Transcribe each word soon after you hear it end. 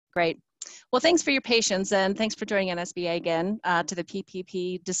Great. Well, thanks for your patience, and thanks for joining NSBA again to the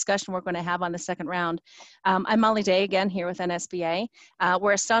PPP discussion we're going to have on the second round. I'm Molly Day again here with NSBA.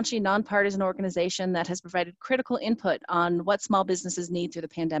 We're a staunchly nonpartisan organization that has provided critical input on what small businesses need through the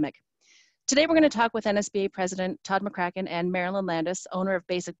pandemic. Today, we're going to talk with NSBA President Todd McCracken and Marilyn Landis, owner of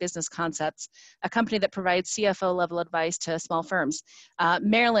Basic Business Concepts, a company that provides CFO-level advice to small firms.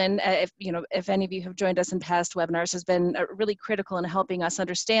 Marilyn, if any of you have joined us in past webinars, has been really critical in helping us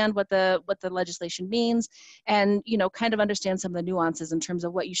understand what the legislation means, and kind of understand some of the nuances in terms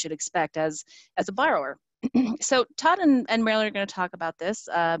of what you should expect as a borrower. So Todd and Marilyn are going to talk about this,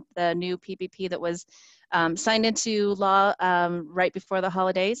 the new PPP that was signed into law right before the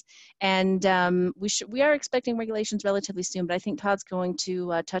holidays, and we are expecting regulations relatively soon, but I think Todd's going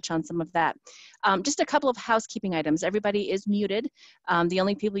to touch on some of that. Just a couple of housekeeping items. Everybody is muted. The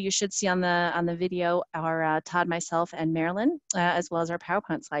only people you should see on the video are Todd, myself, and Marilyn, as well as our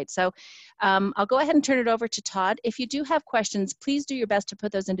PowerPoint slide. So I'll go ahead and turn it over to Todd. If you do have questions, please do your best to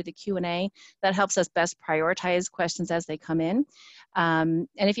put those into the Q&A. That helps us best prioritize questions as they come in. And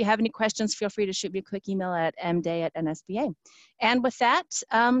if you have any questions, feel free to shoot me a quick email at mday@nsba. And with that,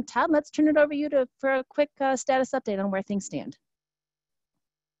 Todd, let's turn it over to you for a quick status update on where things stand.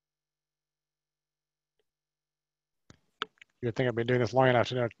 You'd think I've been doing this long enough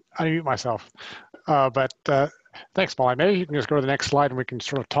to unmute myself. But thanks, Molly. Maybe you can just go to the next slide and we can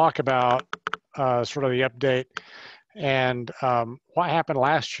sort of talk about sort of the update and what happened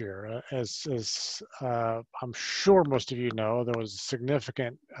last year. As I'm sure most of you know, there was a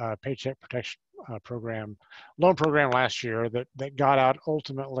significant Paycheck Protection Program, loan program last year that got out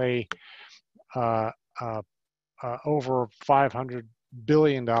ultimately over $500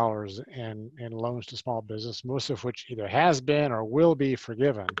 billion in loans to small business, most of which either has been or will be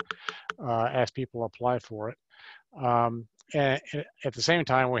forgiven as people apply for it. And at the same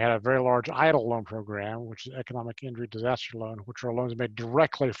time, we had a very large EIDL loan program, which is Economic Injury Disaster Loan, which are loans made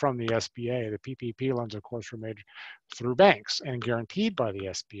directly from the SBA. The PPP loans, of course, were made through banks and guaranteed by the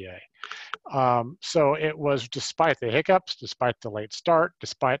SBA. So it was, despite the hiccups, despite the late start,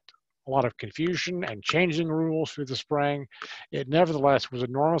 despite a lot of confusion and changing rules through the spring, it nevertheless was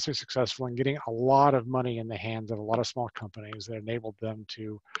enormously successful in getting a lot of money in the hands of a lot of small companies that enabled them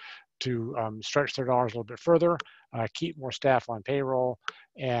to stretch their dollars a little bit further, keep more staff on payroll,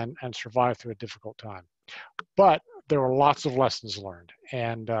 and survive through a difficult time. But there were lots of lessons learned.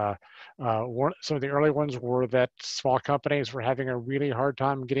 And some of the early ones were that small companies were having a really hard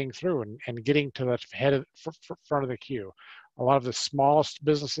time getting through and getting to the front of the queue. A lot of the smallest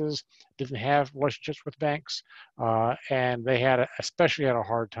businesses didn't have relationships with banks, and they especially had a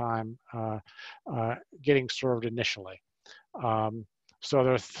hard time getting served initially. So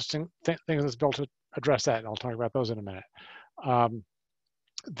there are things that's built to address that, and I'll talk about those in a minute.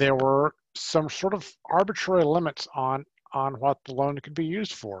 There were some sort of arbitrary limits on what the loan could be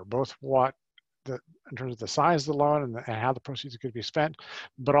used for, both in terms of the size of the loan and how the proceeds could be spent,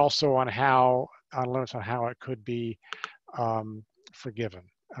 but also on limits on how it could be forgiven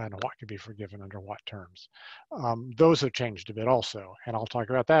and what could be forgiven under what terms. Those have changed a bit also, and I'll talk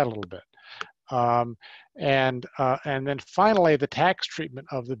about that a little bit. And then finally, the tax treatment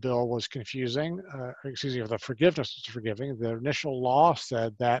of the bill was confusing. The forgiveness was forgiving. The initial law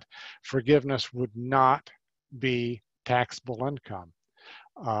said that forgiveness would not be taxable income,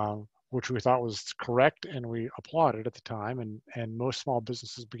 which we thought was correct, and we applauded at the time, and most small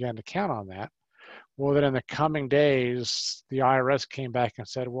businesses began to count on that. Well, then in the coming days, the IRS came back and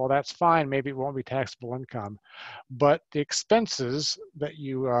said, well, that's fine, maybe it won't be taxable income, but the expenses that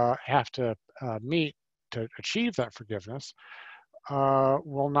you have to meet to achieve that forgiveness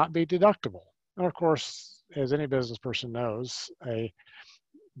will not be deductible. And of course, as any business person knows, the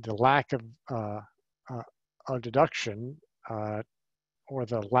lack of deduction or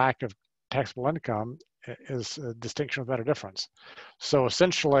the lack of taxable income is a distinction without a difference. So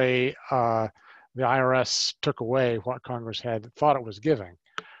essentially, the IRS took away what Congress had thought it was giving.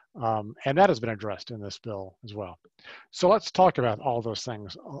 And that has been addressed in this bill as well. So let's talk about all those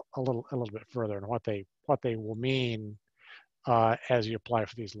things a little bit further and what they will mean as you apply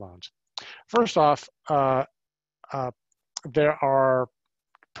for these loans. First off, there are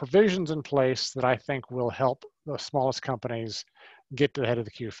provisions in place that I think will help the smallest companies get to the head of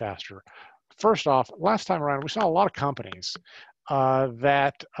the queue faster. First off, last time around, we saw a lot of companies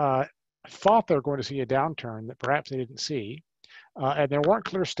that thought they were going to see a downturn that perhaps they didn't see, and there weren't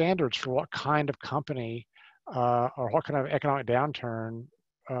clear standards for what kind of company or what kind of economic downturn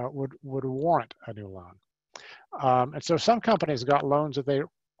would warrant a new loan. And so some companies got loans that they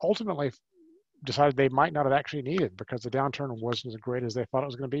ultimately decided they might not have actually needed because the downturn wasn't as great as they thought it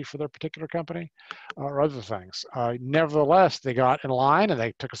was going to be for their particular company or other things. Nevertheless, they got in line and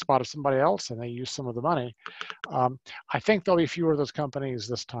they took a spot of somebody else and they used some of the money. I think there'll be fewer of those companies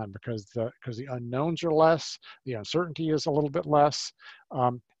this time because the unknowns are less, the uncertainty is a little bit less,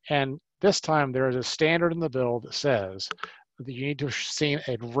 and this time there is a standard in the bill that says that you need to have seen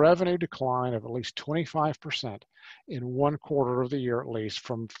a revenue decline of at least 25% in one quarter of the year, at least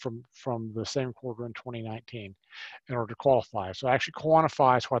from the same quarter in 2019 in order to qualify. So it actually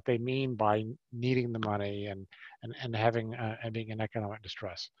quantifies what they mean by needing the money and having and being in economic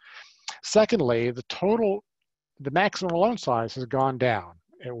distress. Secondly, the maximum loan size has gone down.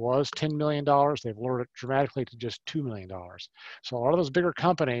 It was $10 million. They've lowered it dramatically to just $2 million. So a lot of those bigger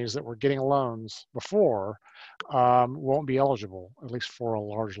companies that were getting loans before won't be eligible, at least for a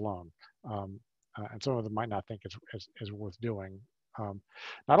large loan. And some of them might not think it's worth doing.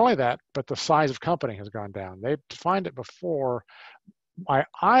 Not only that, but the size of company has gone down. They defined it before by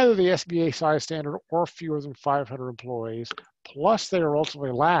either the SBA size standard or fewer than 500 employees, plus they are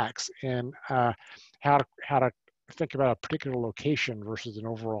relatively lax in how to think about a particular location versus an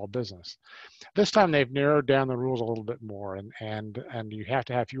overall business. This time they've narrowed down the rules a little bit more, and you have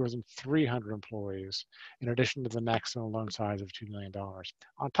to have fewer than 300 employees in addition to the maximum loan size of $2 million.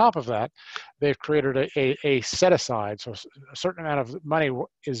 On top of that, they've created a set aside, so a certain amount of money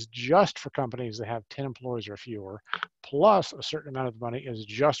is just for companies that have 10 employees or fewer, plus a certain amount of money is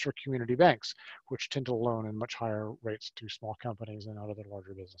just for community banks, which tend to loan in much higher rates to small companies and other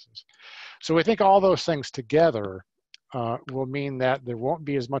larger businesses. So we think all those things together will mean that there won't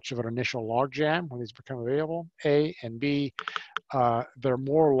be as much of an initial logjam when these become available, A, and B, they're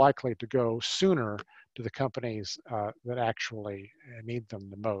more likely to go sooner to the companies that actually need them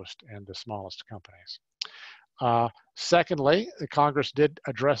the most and the smallest companies. Secondly, the Congress did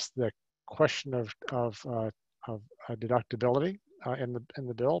address the question of deductibility in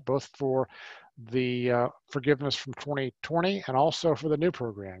the bill, both for the forgiveness from 2020 and also for the new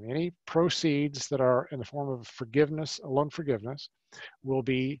program. Any proceeds that are in the form of forgiveness, loan forgiveness, will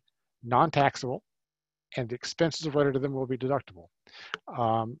be non-taxable, and the expenses related to them will be deductible,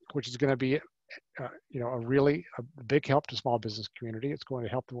 which is going to be a big help to small business community. It's going to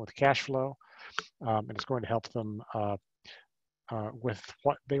help them with cash flow, and it's going to help them with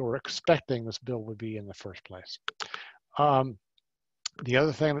what they were expecting this bill would be in the first place. The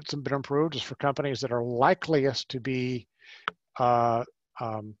other thing that's been improved is for companies that are likeliest to be in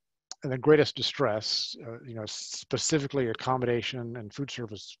the greatest distress, specifically accommodation and food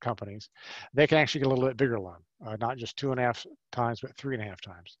service companies, they can actually get a little bit bigger loan, not just 2.5 times, but 3.5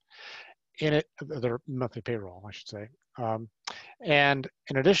 times in it, their monthly payroll, I should say. And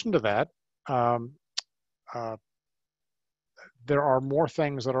in addition to that, there are more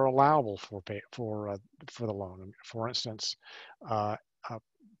things that are allowable for the loan. For instance,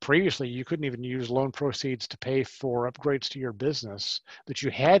 previously you couldn't even use loan proceeds to pay for upgrades to your business that you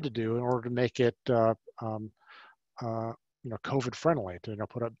had to do in order to make it COVID friendly, to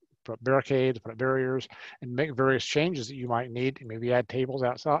put up barricades, put up barriers, and make various changes that you might need, maybe add tables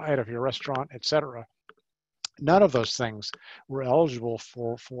outside of your restaurant, etc. None of those things were eligible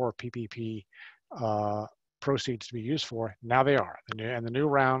for PPP proceeds to be used for. Now they are. And the new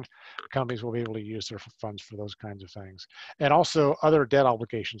round, companies will be able to use their funds for those kinds of things. And also other debt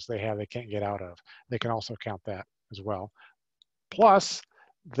obligations they have they can't get out of. They can also count that as well. Plus,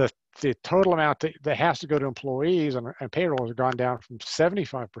 the total amount that has to go to employees and payroll has gone down from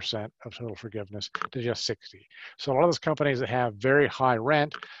 75% of total forgiveness to just 60%. So a lot of those companies that have very high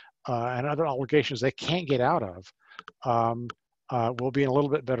rent and other obligations they can't get out of will be in a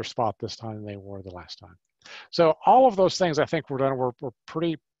little bit better spot this time than they were the last time. So all of those things I think we're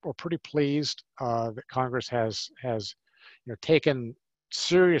pretty pleased that Congress has taken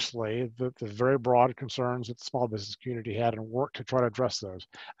seriously the very broad concerns that the small business community had and worked to try to address those.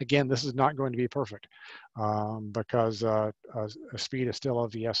 Again, this is not going to be perfect because speed is still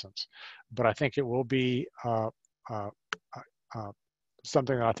of the essence, but I think it will be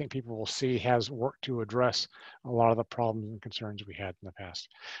something that I think people will see has worked to address a lot of the problems and concerns we had in the past.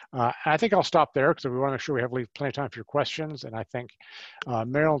 I think I'll stop there because we want to make sure we have plenty of time for your questions. And I think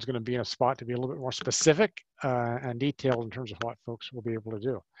Marilyn's going to be in a spot to be a little bit more specific and detailed in terms of what folks will be able to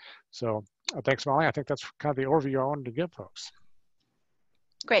do. So thanks, Molly. I think that's kind of the overview I wanted to give folks.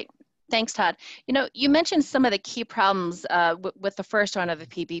 Great. Thanks, Todd. You mentioned some of the key problems with the first round of the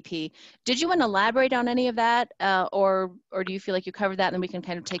PPP. Did you want to elaborate on any of that, or do you feel like you covered that, and then we can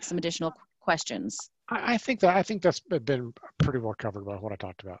kind of take some additional questions? I think that's been pretty well covered by what I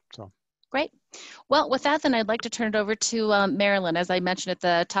talked about. So. Great. Well, with that, then I'd like to turn it over to Marilyn. As I mentioned at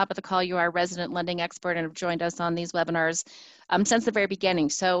the top of the call, you are a resident lending expert and have joined us on these webinars since the very beginning.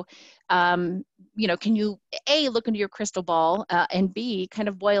 So, you know, can you, A, look into your crystal ball, and B, kind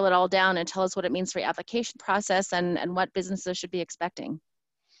of boil it all down and tell us what it means for your application process and what businesses should be expecting?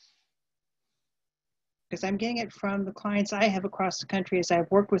 Because I'm getting it from the clients I have across the country as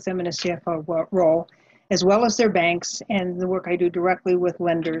I've worked with them in a CFO role, as well as their banks and the work I do directly with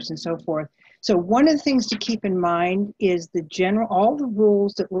lenders and so forth. So one of the things to keep in mind is all the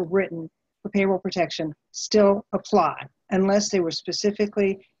rules that were written for payroll protection still apply unless they were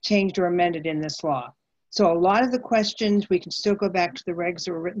specifically changed or amended in this law. So a lot of the questions, we can still go back to the regs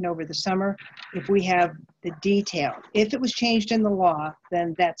that were written over the summer if we have the detail. If it was changed in the law,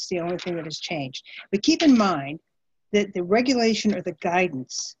 then that's the only thing that has changed. But keep in mind that the regulation or the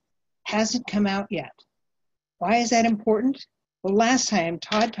guidance hasn't come out yet. Why is that important? Well, last time,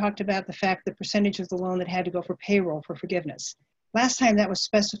 Todd talked about the fact the percentage of the loan that had to go for payroll for forgiveness. Last time that was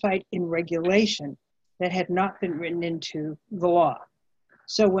specified in regulation that had not been written into the law.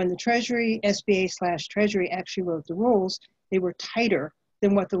 So when the Treasury, SBA/Treasury actually wrote the rules, they were tighter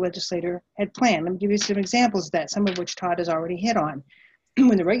than what the legislator had planned. Let me give you some examples of that, some of which Todd has already hit on.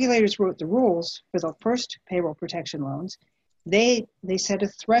 When the regulators wrote the rules for the first payroll protection loans, they set a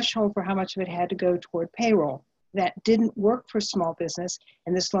threshold for how much of it had to go toward payroll. That didn't work for small business,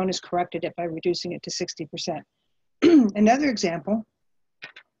 and this loan has corrected it by reducing it to 60%. Another example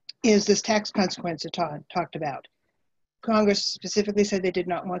is this tax consequence that Todd talked about. Congress specifically said they did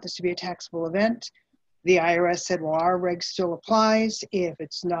not want this to be a taxable event. The IRS said, well, our reg still applies. If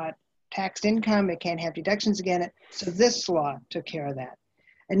it's not taxed income, it can't have deductions against it. So this law took care of that.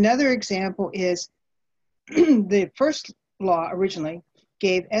 Another example is the first law originally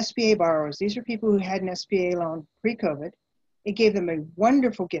gave SBA borrowers, these are people who had an SBA loan pre-COVID, it gave them a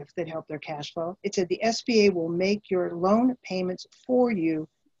wonderful gift that helped their cash flow. It said the SBA will make your loan payments for you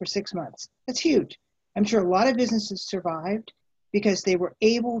for 6 months. That's huge. I'm sure a lot of businesses survived because they were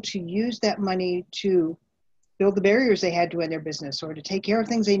able to use that money to build the barriers they had to in their business or to take care of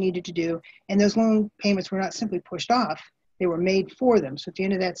things they needed to do. And those loan payments were not simply pushed off, they were made for them. So at the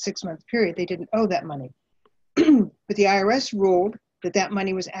end of that 6-month period, they didn't owe that money. But the IRS ruled that that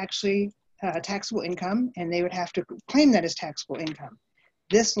money was actually taxable income and they would have to claim that as taxable income.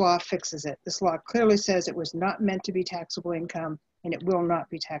 This law fixes it. This law clearly says it was not meant to be taxable income and it will not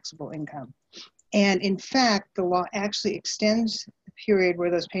be taxable income. And in fact, the law actually extends the period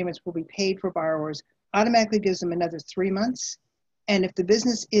where those payments will be paid for borrowers, automatically gives them another 3 months. And if the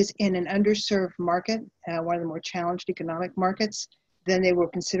business is in an underserved market, one of the more challenged economic markets, then they will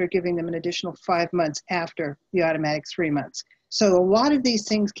consider giving them an additional 5 months after the automatic 3 months. So a lot of these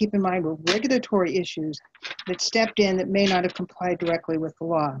things, keep in mind, were regulatory issues that stepped in that may not have complied directly with the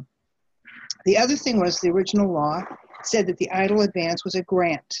law. The other thing was the original law said that the EIDL advance was a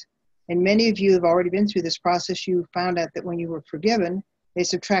grant. And many of you have already been through this process. You found out that when you were forgiven, they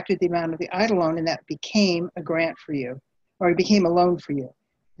subtracted the amount of the EIDL loan and that became a grant for you, or it became a loan for you.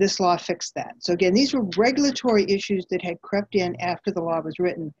 This law fixed that. So again, these were regulatory issues that had crept in after the law was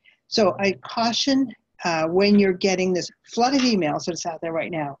written. So I caution when you're getting this flood of emails that's out there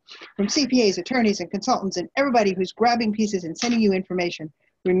right now from CPAs, attorneys, and consultants, and everybody who's grabbing pieces and sending you information,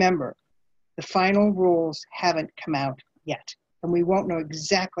 remember, the final rules haven't come out yet. And we won't know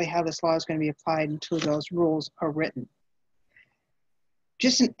exactly how this law is going to be applied until those rules are written.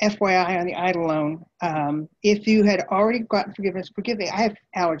 Just an FYI on the EIDL loan, if you had already gotten forgiveness, forgive me, I have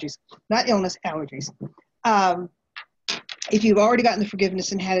allergies, not illness, allergies. If you've already gotten the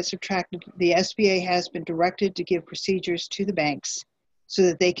forgiveness and had it subtracted, the SBA has been directed to give procedures to the banks so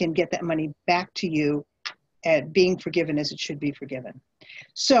that they can get that money back to you at being forgiven as it should be forgiven.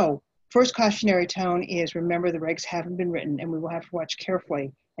 So first cautionary tone is remember the regs haven't been written and we will have to watch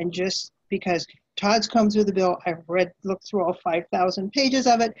carefully. And just because Todd's combed through the bill, I've looked through all 5,000 pages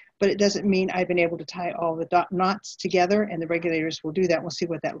of it, but it doesn't mean I've been able to tie all the knots together, and the regulators will do that. We'll see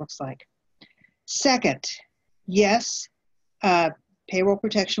what that looks like. Second, yes, payroll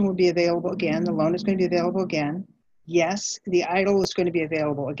protection will be available again. The loan is going to be available again. Yes, the EIDL is going to be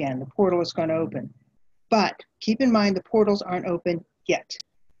available again. The portal is going to open. But keep in mind the portals aren't open yet.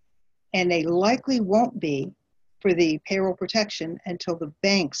 And they likely won't be for the payroll protection until the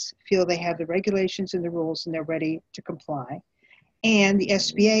banks feel they have the regulations and the rules and they're ready to comply. And the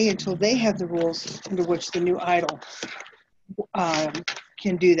SBA until they have the rules under which the new EIDL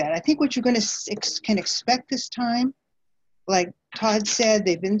can do that. I think what you're going to can expect this time, like Todd said,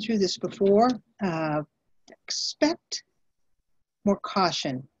 they've been through this before. Expect more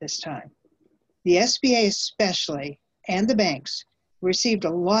caution this time. The SBA especially, and the banks, received a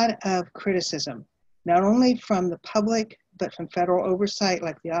lot of criticism, not only from the public, but from federal oversight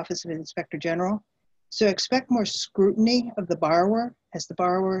like the Office of Inspector General. So expect more scrutiny of the borrower as the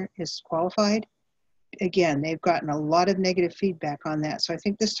borrower is qualified. Again, they've gotten a lot of negative feedback on that. So I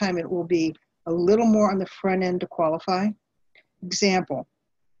think this time it will be a little more on the front end to qualify. Example,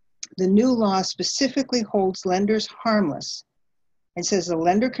 the new law specifically holds lenders harmless and says the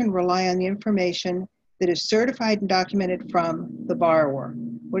lender can rely on the information that is certified and documented from the borrower.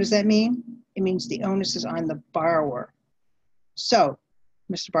 What does that mean? It means the onus is on the borrower. So,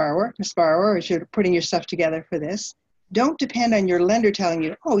 Mr. Borrower, as you're putting your stuff together for this, don't depend on your lender telling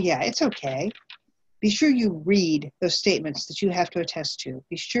you, oh yeah, it's okay. Be sure you read those statements that you have to attest to.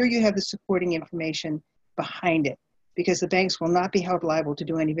 Be sure you have the supporting information behind it, because the banks will not be held liable to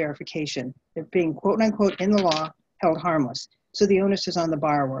do any verification. They're being, quote unquote, in the law, held harmless. So the onus is on the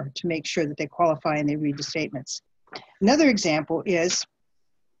borrower to make sure that they qualify and they read the statements. Another example is,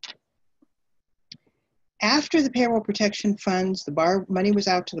 after the payroll protection funds, the money was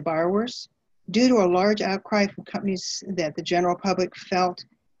out to the borrowers, due to a large outcry from companies that the general public felt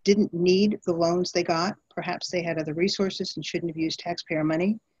didn't need the loans they got. Perhaps they had other resources and shouldn't have used taxpayer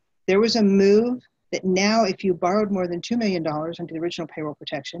money. There was a move that now if you borrowed more than $2 million under the original payroll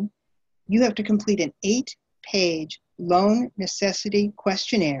protection, you have to complete an 8-page loan necessity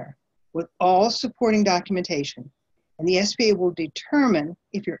questionnaire with all supporting documentation. And the SBA will determine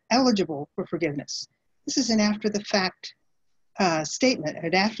if you're eligible for forgiveness. This is an after-the-fact statement,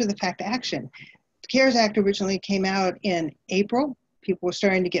 an after-the-fact action. The CARES Act originally came out in April. People were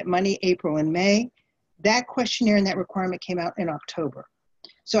starting to get money April and May. That questionnaire and that requirement came out in October.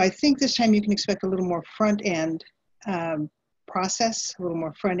 So I think this time you can expect a little more front-end process, a little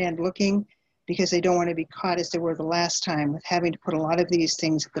more front-end looking, because they don't want to be caught as they were the last time with having to put a lot of these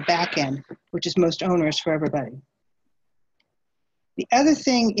things at the back end, which is most onerous for everybody. The other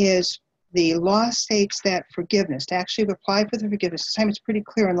thing is, the law states that forgiveness, to actually apply for the forgiveness, this time it's pretty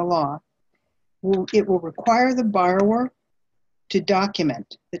clear in the law, it will require the borrower to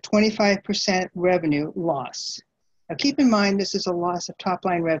document the 25% revenue loss. Now keep in mind, this is a loss of top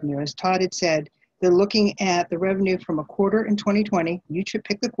line revenue. As Todd had said, they're looking at the revenue from a quarter in 2020, you should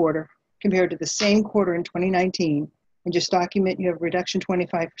pick the quarter, compared to the same quarter in 2019, and just document you have a reduction,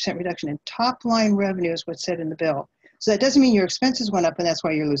 25% reduction in top line revenue is what's said in the bill. So that doesn't mean your expenses went up and that's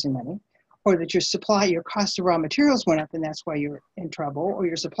why you're losing money, or that your cost of raw materials went up and that's why you're in trouble, or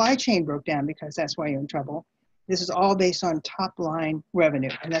your supply chain broke down because that's why you're in trouble. This is all based on top line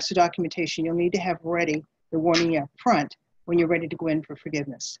revenue, and that's the documentation you'll need to have ready, the warning you up front when you're ready to go in for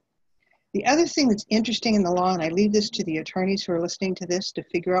forgiveness. The other thing that's interesting in the law, and I leave this to the attorneys who are listening to this to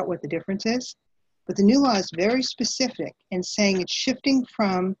figure out what the difference is, but the new law is very specific in saying it's shifting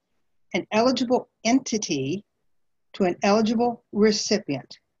from an eligible entity to an eligible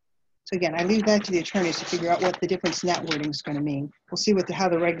recipient. So again, I leave that to the attorneys to figure out what the difference in that wording is going to mean. We'll see how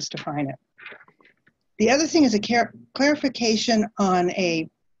the regs define it. The other thing is a clarification on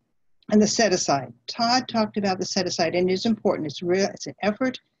the set-aside. Todd talked about the set-aside, and it is important. It's an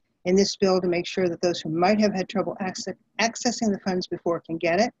effort in this bill to make sure that those who might have had trouble accessing the funds before can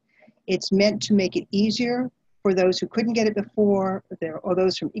get it. It's meant to make it easier for those who couldn't get it before, or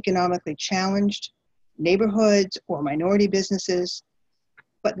those from economically challenged neighborhoods or minority businesses.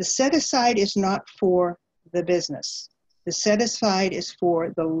 But the set-aside is not for the business. The set-aside is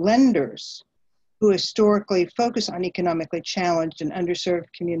for the lenders who historically focus on economically challenged and underserved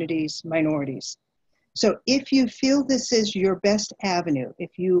communities, minorities. So if you feel this is your best avenue,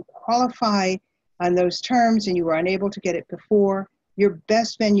 if you qualify on those terms and you were unable to get it before, your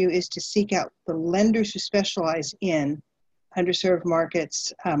best venue is to seek out the lenders who specialize in underserved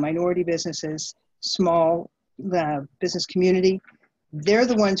markets, minority businesses, small business community. They're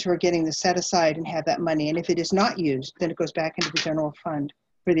the ones who are getting the set aside and have that money. And if it is not used, then it goes back into the general fund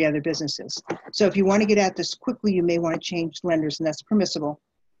for the other businesses. So if you want to get at this quickly, you may want to change lenders, and that's permissible.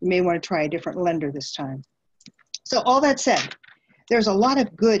 You may want to try a different lender this time. So all that said, there's a lot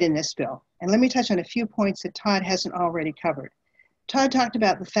of good in this bill. And let me touch on a few points that Todd hasn't already covered. Todd talked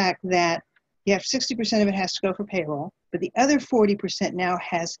about the fact that you have 60% of it has to go for payroll, but the other 40% now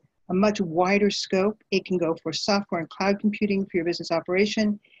has a much wider scope. It can go for software and cloud computing for your business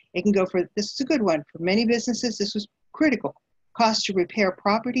operation. It can go for, this is a good one, for many businesses, this was critical. Cost to repair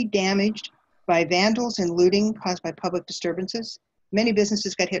property damaged by vandals and looting caused by public disturbances. Many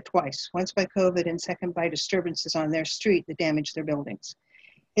businesses got hit twice, once by COVID and second by disturbances on their street that damaged their buildings.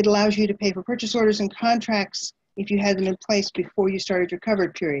 It allows you to pay for purchase orders and contracts if you had them in place before you started your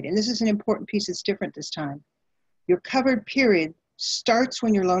covered period. And this is an important piece that's different this time. Your covered period starts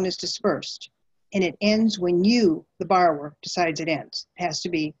when your loan is dispersed. and it ends when you, the borrower, decides it ends. It has to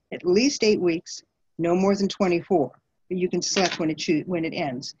be at least 8 weeks, no more than 24. But you can select when it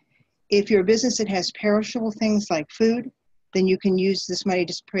ends. If you're a business that has perishable things like food, then you can use this money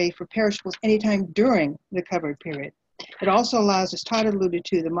to pay for perishables anytime during the covered period. It also allows, as Todd alluded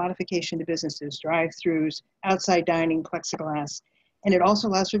to, the modification to businesses, drive-throughs, outside dining, plexiglass, and it also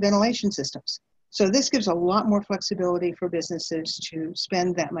allows for ventilation systems. So this gives a lot more flexibility for businesses to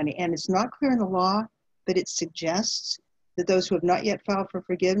spend that money. And it's not clear in the law, but it suggests that those who have not yet filed for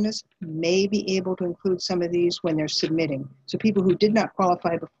forgiveness may be able to include some of these when they're submitting. So people who did not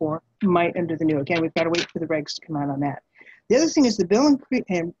qualify before might under the new. Again, we've got to wait for the regs to come out on that. The other thing is the bill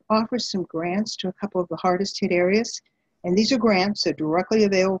offers some grants to a couple of the hardest hit areas. And these are grants that are directly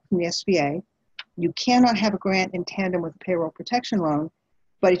available from the SBA. You cannot have a grant in tandem with a payroll protection loan,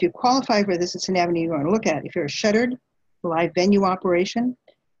 but if you qualify for this, it's an avenue you want to look at. If you're a shuttered live venue operation,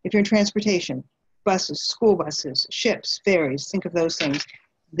 if you're in transportation, buses, school buses, ships, ferries, think of those things.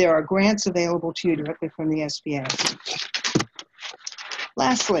 There are grants available to you directly from the SBA.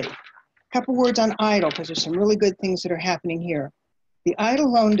 Lastly, a couple words on EIDL, because there's some really good things that are happening here. The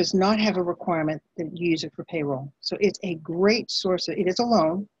EIDL loan does not have a requirement that you use it for payroll. So it's a great source it is a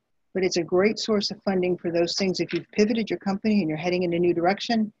loan, but it's a great source of funding for those things if you've pivoted your company and you're heading in a new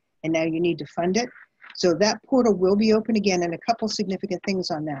direction and now you need to fund it. So that portal will be open again, and a couple significant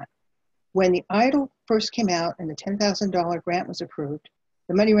things on that. When the EIDL first came out and the $10,000 grant was approved,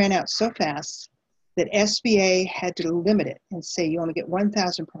 the money ran out so fast that SBA had to limit it and say you only get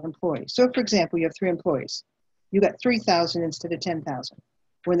 $1,000 per employee. So for example, you have 3 employees. You got $3,000 instead of $10,000.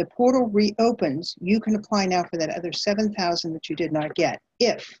 When the portal reopens, you can apply now for that other $7,000 that you did not get.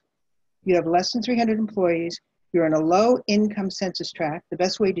 If you have less than 300 employees, you're in a low income census tract. The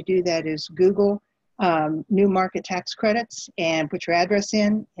best way to do that is Google new market tax credits and put your address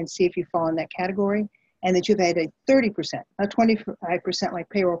in and see if you fall in that category, and that you've had a 30%, not 25% like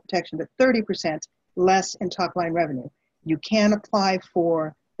payroll protection, but 30% less in top line revenue. You can apply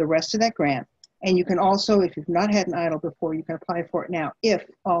for the rest of that grant. And you can also, if you've not had an EIDL before, you can apply for it now if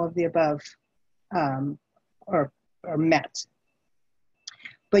all of the above are met.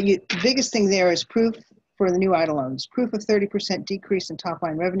 But the biggest thing there is proof for the new EIDL loans. Proof of 30% decrease in top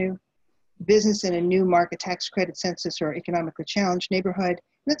line revenue, business in a new market tax credit census or economically challenged neighborhood.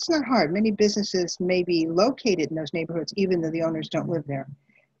 That's not hard. Many businesses may be located in those neighborhoods even though the owners don't live there.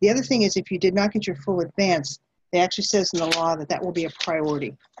 The other thing is if you did not get your full advance, it actually says in the law that that will be a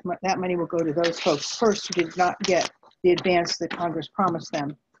priority. That money will go to those folks first who did not get the advance that Congress promised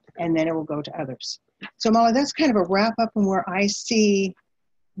them, and then it will go to others. So Molly, that's kind of a wrap up on where I see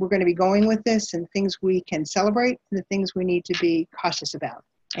we're going to be going with this and things we can celebrate and the things we need to be cautious about.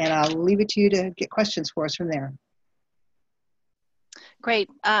 And I'll leave it to you to get questions for us from there. Great.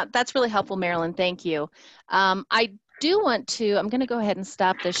 That's really helpful, Marilyn. Thank you. I'm going to go ahead and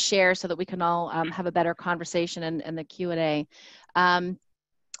stop the share so that we can all have a better conversation in the Q&A.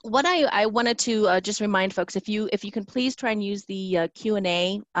 What I wanted to just remind folks, if you can please try and use the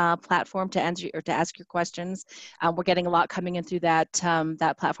Q&A platform to answer or to ask your questions. We're getting a lot coming in through that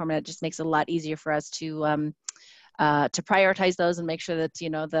platform, and it just makes it a lot easier for us to prioritize those and make sure that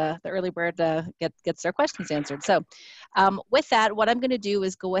the early bird gets their questions answered. So with that, what I'm going to do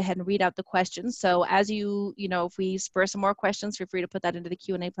is go ahead and read out the questions. So as if we spur some more questions, feel free to put that into the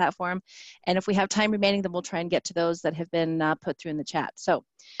Q&A platform. And if we have time remaining, then we'll try and get to those that have been put through in the chat. So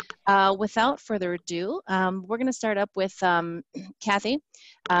without further ado, we're going to start up with Kathy,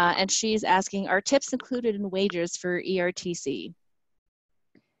 and she's asking, are tips included in wages for ERTC?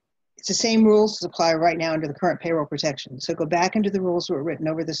 It's the same rules that apply right now under the current payroll protection. So go back into the rules that were written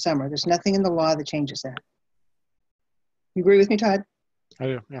over the summer. There's nothing in the law that changes that. You agree with me, Todd? I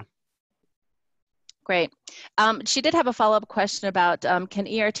do, yeah. Great. She did have a follow-up question about can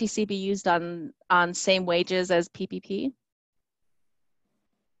ERTC be used on same wages as PPP?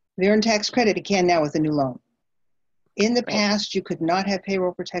 The earned tax credit, it can now with the new loan. In the past, you could not have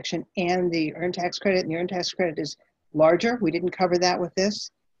payroll protection and the earned tax credit, and the earned tax credit is larger. We didn't cover that with this.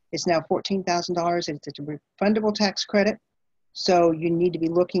 It's now $14,000. It's a refundable tax credit. So you need to be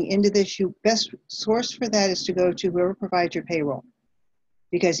looking into this. Your best source for that is to go to whoever provides your payroll,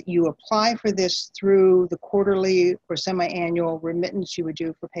 because you apply for this through the quarterly or semi-annual remittance you would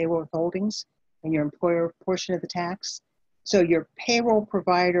do for payroll withholdings and your employer portion of the tax. So your payroll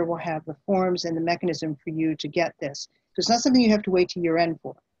provider will have the forms and the mechanism for you to get this. So it's not something you have to wait to year end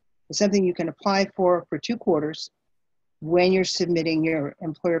for. It's something you can apply for 2 quarters when you're submitting your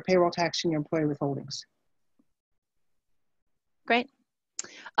employer payroll tax and your employer withholdings. Great.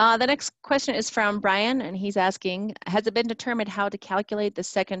 The next question is from Brian, and he's asking, has it been determined how to calculate the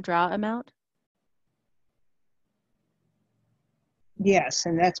second draw amount? Yes,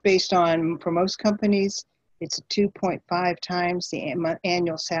 and that's based on, for most companies, it's 2.5 times the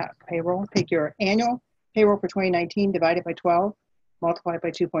annual payroll. Take your annual payroll for 2019, divide it by 12, multiply it by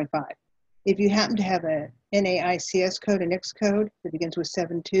 2.5. If you happen to have a NAICS code, a NICS code that begins with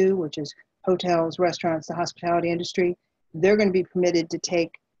 7.2, which is hotels, restaurants, the hospitality industry, they're going to be permitted to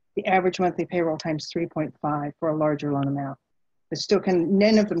take the average monthly payroll times 3.5 for a larger loan amount. But still,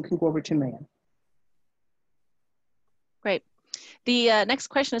 none of them can go over 2 million. Great. The next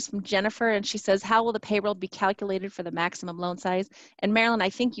question is from Jennifer, and she says, how will the payroll be calculated for the maximum loan size? And Marilyn, I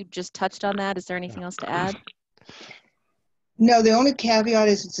think you just touched on that. Is there anything else to add? No, the only caveat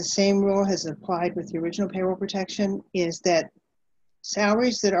is it's the same rule as applied with the original payroll protection, is that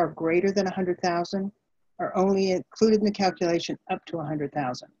salaries that are greater than 100,000 are only included in the calculation up to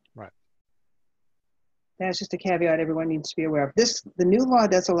 100,000. Right. That's just a caveat everyone needs to be aware of. The new law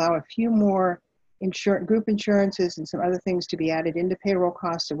does allow a few more group insurances and some other things to be added into payroll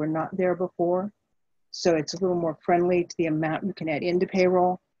costs that were not there before. So it's a little more friendly to the amount you can add into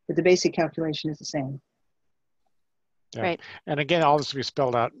payroll, but the basic calculation is the same. Yeah. Right. And again, all this will be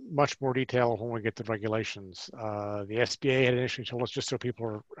spelled out much more detail when we get the regulations. The SBA had initially told us, just so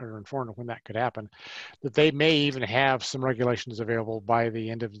people are informed of when that could happen, that they may even have some regulations available by the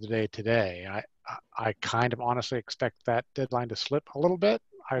end of the day today. I kind of honestly expect that deadline to slip a little bit.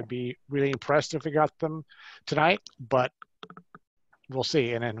 I'd be really impressed if we got them tonight, but we'll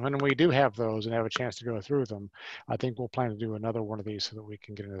see. And then when we do have those and have a chance to go through them, I think we'll plan to do another one of these so that we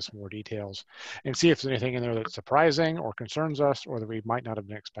can get into some more details and see if there's anything in there that's surprising or concerns us or that we might not have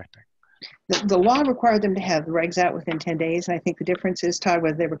been expecting. The law required them to have the regs out within 10 days. And I think the difference is, Todd,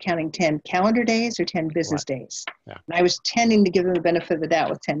 whether they were counting 10 calendar days or 10 business days. Yeah. And I was tending to give them the benefit of the doubt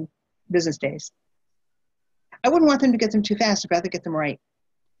with 10 business days. I wouldn't want them to get them too fast. I'd rather get them right.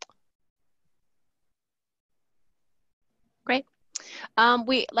 Great.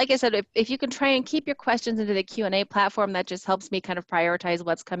 Like I said, if you can try and keep your questions into the Q&A platform, that just helps me kind of prioritize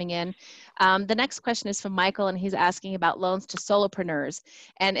what's coming in. The next question is from Michael, and he's asking about loans to solopreneurs.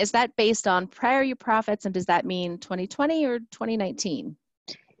 And is that based on prior year profits, and does that mean 2020 or 2019?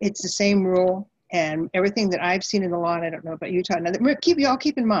 It's the same rule, and everything that I've seen in the law, and I don't know about you, Todd. Now,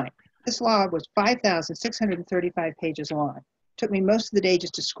 keep in mind, this law was 5,635 pages long. It took me most of the day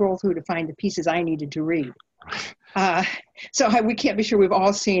just to scroll through to find the pieces I needed to read. So we can't be sure we've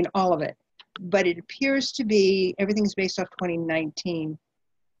all seen all of it, but it appears to be everything's based off 2019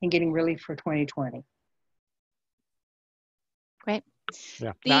 and getting relief for 2020. Great.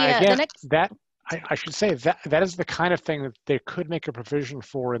 Yeah. Now, again, I should say that is the kind of thing that they could make a provision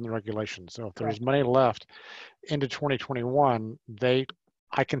for in the regulations. So if there's money left into 2021,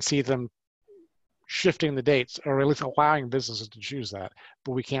 I can see them shifting the dates, or at least allowing businesses to choose that.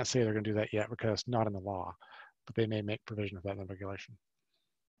 But we can't say they're going to do that yet because it's not in the law. But they may make provision of that in the regulation.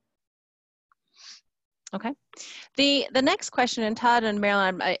 Okay. The next question, and Todd and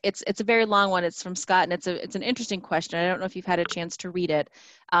Marilyn, it's a very long one. It's from Scott, and it's an interesting question. I don't know if you've had a chance to read it,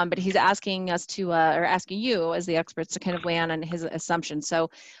 but he's asking us to, or asking you as the experts to kind of weigh in on his assumptions. So,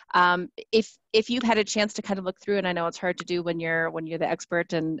 if you've had a chance to kind of look through, and I know it's hard to do when you're the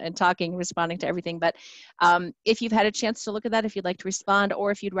expert and talking, responding to everything, but if you've had a chance to look at that, if you'd like to respond,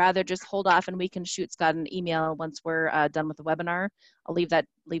 or if you'd rather just hold off and we can shoot Scott an email once we're done with the webinar, I'll leave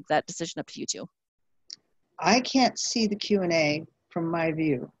that decision up to you two. I can't see the Q&A from my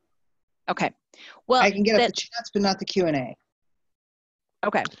view. Okay. Well, I can get up the chats, but not the Q&A.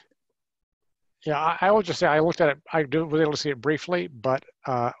 Okay. Yeah, I will just say I looked at it. I was able to see it briefly, but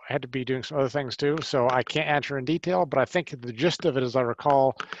I had to be doing some other things too, so I can't answer in detail. But I think the gist of it, as I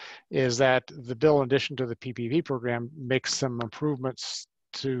recall, is that the bill, in addition to the PPP program, makes some improvements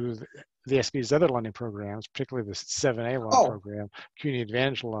to the SBA's other lending programs, particularly the 7A loan program, community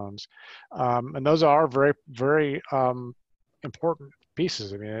advantage loans. And those are very, very important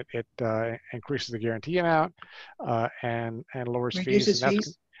pieces. I mean, it increases the guarantee amount and lowers fees. And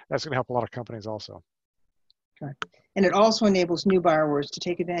that's going to help a lot of companies also. Okay. And it also enables new borrowers to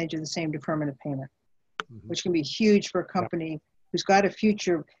take advantage of the same deferment of payment, which can be huge for a company who's got a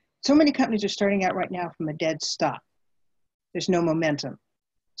future. So many companies are starting out right now from a dead stop. There's no momentum.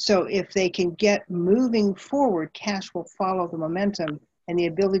 So if they can get moving forward, cash will follow the momentum, and the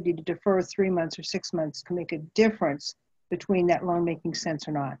ability to defer 3 months or 6 months can make a difference between that loan making sense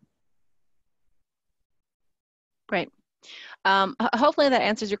or not. Great. Hopefully that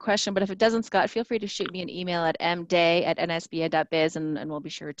answers your question, but if it doesn't, Scott, feel free to shoot me an email at mday@nsba.biz, and we'll be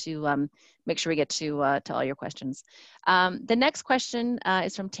sure to make sure we get to all your questions. The next question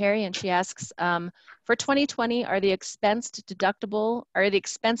is from Terry, and she asks, for 2020, are the expenses deductible,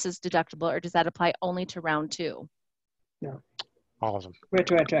 or does that apply only to round 2? No. All of them.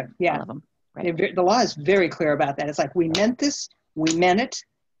 Retro, yeah. All of them. Right. The law is very clear about that. It's like, we meant this, we meant it,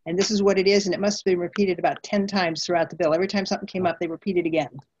 and this is what it is, and it must have been repeated about 10 times throughout the bill. Every time something came up, they repeat it again.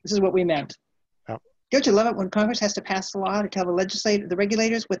 This is what we meant. Yep. Don't you love it when Congress has to pass the law to tell the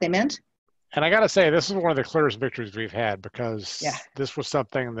regulators what they meant? And I got to say, this is one of the clearest victories we've had, because this was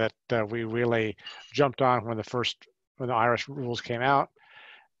something that we really jumped on when the IRS rules came out,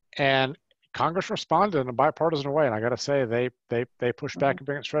 and Congress responded in a bipartisan way. And I got to say, they pushed back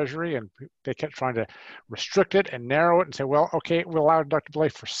against Treasury, and they kept trying to restrict it and narrow it and say, well, okay, we'll allow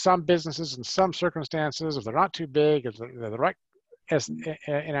deductibility for some businesses in some circumstances if they're not too big, if they're the right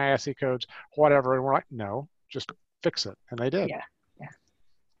NAICS codes, whatever. And we're like, no, just fix it, and they did. Yeah.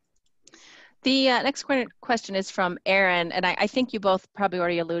 The next question is from Aaron, and I think you both probably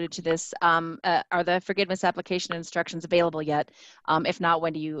already alluded to this. Are the forgiveness application instructions available yet? If not,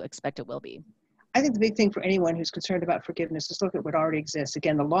 when do you expect it will be? I think the big thing for anyone who's concerned about forgiveness is look at what already exists.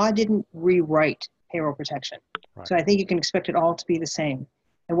 Again, the law didn't rewrite payroll protection. Right. So I think you can expect it all to be the same.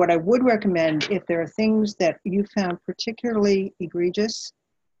 And what I would recommend, if there are things that you found particularly egregious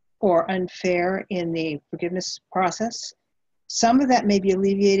or unfair in the forgiveness process, some of that may be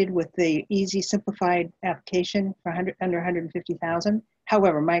alleviated with the easy simplified application for under 150,000.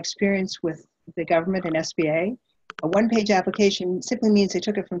 However, my experience with the government and SBA, a one-page application simply means they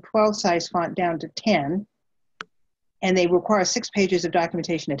took it from 12 size font down to 10, and they require 6 pages of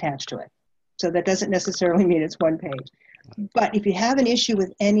documentation attached to it. So that doesn't necessarily mean it's one page. But if you have an issue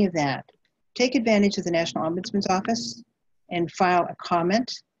with any of that, take advantage of the National Ombudsman's Office and file a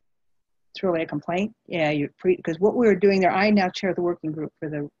comment. It's really a complaint. Yeah, because what we're doing there, I now chair the working group for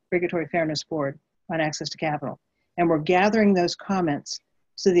the Regulatory Fairness Board on access to capital. And we're gathering those comments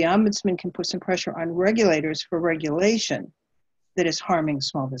so the Ombudsman can put some pressure on regulators for regulation that is harming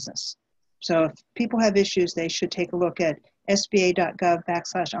small business. So if people have issues, they should take a look at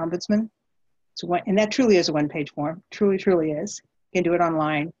sba.gov/ombudsman. And that truly is a one-page form, truly is. You can do it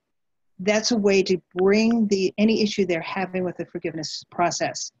online. That's a way to bring any issue they're having with the forgiveness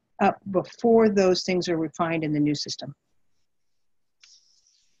process up before those things are refined in the new system.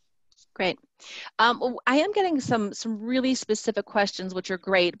 Great. I am getting some really specific questions, which are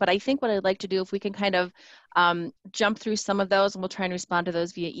great, but I think what I'd like to do, if we can kind of jump through some of those, and we'll try and respond to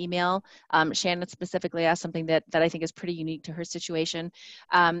those via email. Shannon specifically asked something that I think is pretty unique to her situation.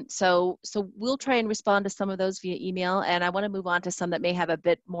 So we'll try and respond to some of those via email, and I want to move on to some that may have a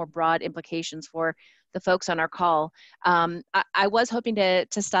bit more broad implications for the folks on our call. I was hoping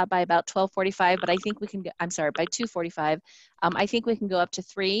to stop by about 12:45, but I think we can, by 2:45. I think we can go up to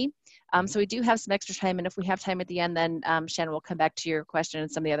 3. So we do have some extra time, and if we have time at the end, then Shannon will come back to your question and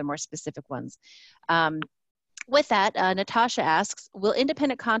some of the other more specific ones. With that, Natasha asks, will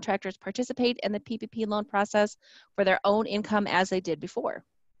independent contractors participate in the PPP loan process for their own income as they did before?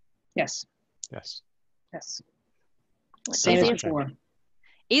 Yes. Yes. Yes. Same as before.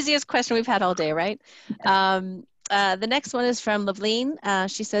 Easiest question we've had all day, right? The next one is from Loveline.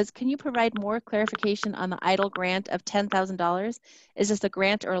 She says, can you provide more clarification on the EIDL grant of $10,000? Is this a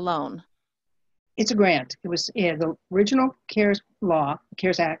grant or a loan? It's a grant. It was the original CARES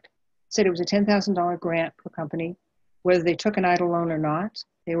Act, said it was a $10,000 grant per company. Whether they took an EIDL loan or not,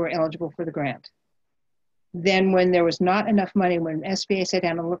 they were eligible for the grant. Then when there was not enough money, when SBA sat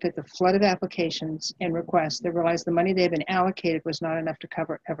down and looked at the flood of applications and requests, they realized the money they had been allocated was not enough to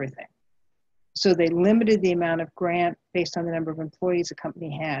cover everything. So they limited the amount of grant based on the number of employees the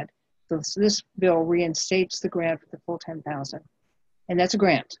company had. So this bill reinstates the grant for the full $10,000. And that's a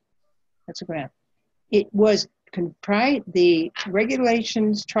grant. That's a grant. It was the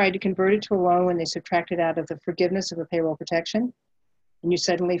regulations tried to convert it to a loan when they subtracted out of the forgiveness of a payroll protection. And you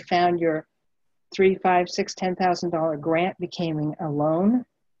suddenly found your $3, $5, $6, $10,000 grant becoming a loan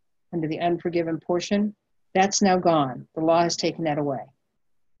under the unforgiven portion. That's now gone. The law has taken that away.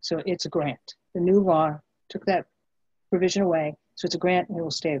 So it's a grant. The new law took that provision away. So it's a grant and it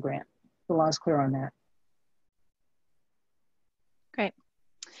will stay a grant. The law is clear on that. Great.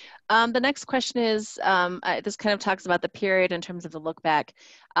 The next question is, this kind of talks about the period in terms of the look back,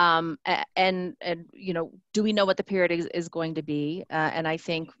 and you know, do we know what the period is going to be? And I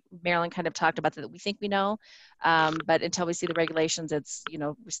think Marilyn kind of talked about that we think we know, but until we see the regulations, it's, you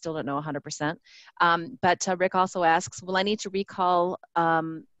know, we still don't know 100%. But Rick also asks, will I need to recall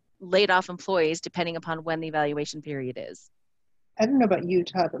laid off employees depending upon when the evaluation period is? I don't know about you,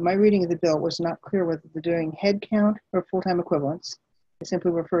 Todd, but my reading of the bill was not clear whether they're doing head count or full-time equivalents. They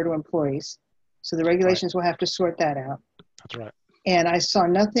simply refer to employees. So the regulations will have to sort that out. That's right. And I saw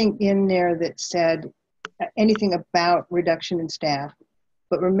nothing in there that said anything about reduction in staff.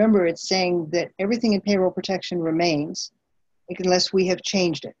 But remember, it's saying that everything in payroll protection remains, unless we have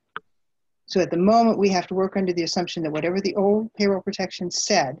changed it. So at the moment, we have to work under the assumption that whatever the old payroll protection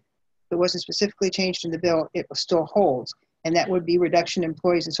said, that wasn't specifically changed in the bill, it still holds. And that would be reduction in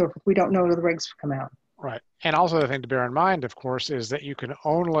employees and so forth. We don't know until the regs come out. Right. And also the thing to bear in mind, of course, is that you can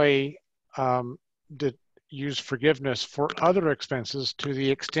only use forgiveness for other expenses to the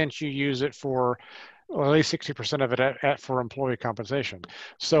extent you use it for at least 60% of it for employee compensation.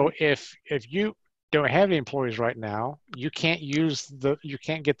 So if you don't have any employees right now, you can't get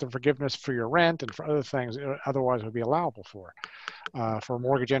the forgiveness for your rent and for other things otherwise would be allowable for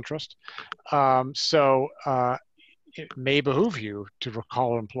mortgage interest. It may behoove you to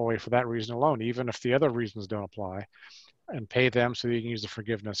recall an employee for that reason alone, even if the other reasons don't apply, and pay them so that you can use the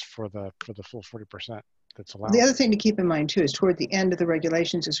forgiveness for the full 40% that's allowed. The other thing to keep in mind too is toward the end of the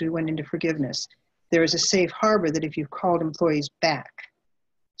regulations as we went into forgiveness, there is a safe harbor that if you've called employees back.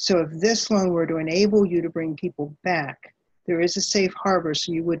 So if this loan were to enable you to bring people back, there is a safe harbor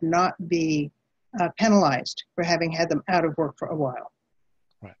so you would not be penalized for having had them out of work for a while.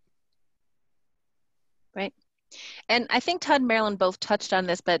 Right. Right. And I think Todd and Marilyn both touched on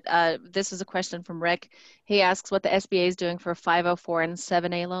this, but this is a question from Rick. He asks what the SBA is doing for 504 and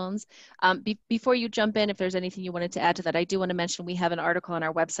 7A loans. Before you jump in, if there's anything you wanted to add to that, I do want to mention we have an article on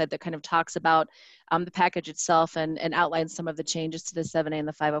our website that kind of talks about the package itself and outlines some of the changes to the 7A and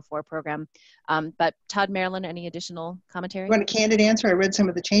the 504 program. But Todd, Marilyn, any additional commentary? You want a candid answer? I read some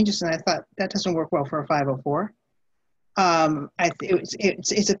of the changes and I thought that doesn't work well for a 504.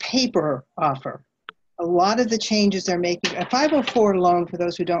 It's a paper offer. A lot of the changes they're making, a 504 loan, for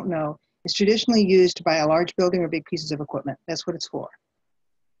those who don't know, is traditionally used to buy a large building or big pieces of equipment. That's what it's for.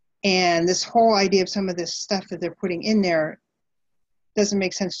 And this whole idea of some of this stuff that they're putting in there doesn't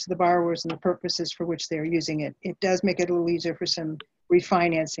make sense to the borrowers and the purposes for which they're using it. It does make it a little easier for some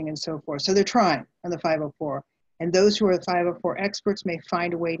refinancing and so forth. So they're trying on the 504. And those who are the 504 experts may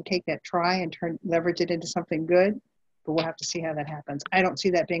find a way to take that try and leverage it into something good, but we'll have to see how that happens. I don't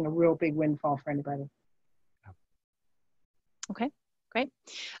see that being a real big windfall for anybody. Okay, great.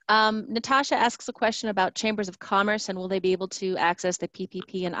 Natasha asks a question about chambers of commerce and will they be able to access the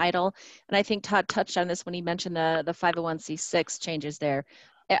PPP and EIDL? And I think Todd touched on this when he mentioned the 501c6 changes there.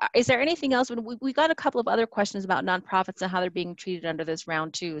 Is there anything else? We got a couple of other questions about nonprofits and how they're being treated under this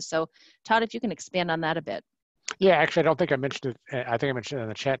round too. So Todd, if you can expand on that a bit. Yeah, actually, I don't think I mentioned it. I think I mentioned it in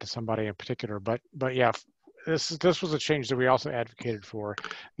the chat to somebody in particular, but yeah, this was a change that we also advocated for.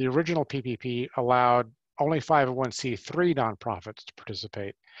 The original PPP allowed only 501c3 nonprofits to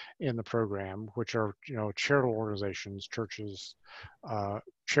participate in the program, which are charitable organizations, churches,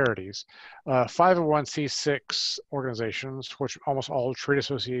 charities. 501c6 organizations, which almost all trade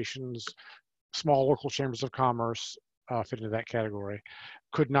associations, small local chambers of commerce fit into that category,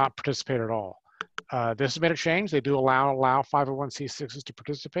 could not participate at all. This has made a change. They do allow 501c6s to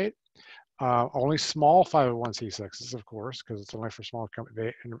participate. Only small 501c6s, of course, because it's only for small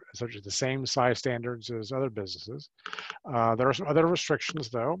companies, such as the same size standards as other businesses. There are some other restrictions,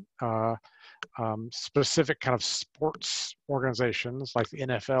 though. Specific kind of sports organizations, like the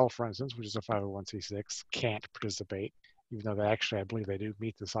NFL, for instance, which is a 501c6, can't participate, even though I believe they do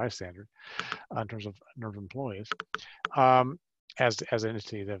meet the size standard in terms of number of employees, as an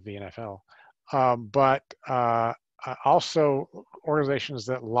entity of the NFL. Also, organizations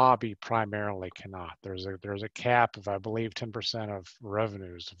that lobby primarily cannot. There's a cap of, I believe, 10% of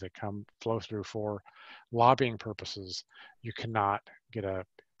revenues if they flow through for lobbying purposes. You cannot get a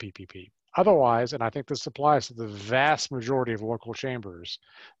PPP. Otherwise, and I think this applies to the vast majority of local chambers,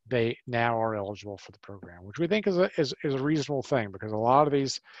 they now are eligible for the program, which we think is a reasonable thing, because a lot of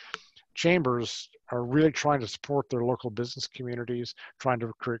these chambers are really trying to support their local business communities, trying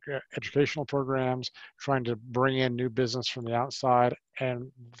to create educational programs, trying to bring in new business from the outside.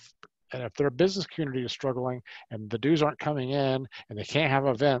 And if their business community is struggling and the dues aren't coming in and they can't have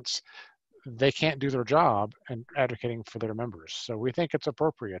events, they can't do their job and advocating for their members. So we think it's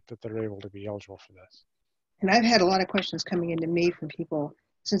appropriate that they're able to be eligible for this. And I've had a lot of questions coming into me from people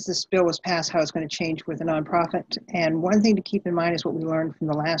since this bill was passed, how it's going to change with a nonprofit. And one thing to keep in mind is what we learned from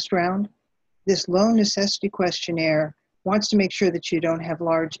the last round. This loan necessity questionnaire wants to make sure that you don't have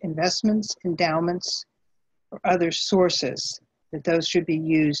large investments, endowments, or other sources, that those should be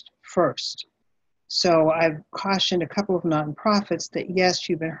used first. So I've cautioned a couple of nonprofits that yes,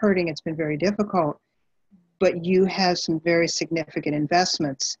 you've been hurting, it's been very difficult, but you have some very significant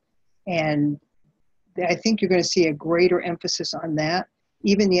investments. And I think you're going to see a greater emphasis on that.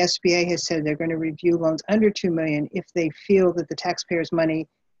 Even the SBA has said they're going to review loans under $2 million if they feel that the taxpayers' money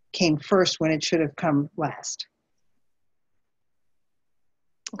came first when it should have come last.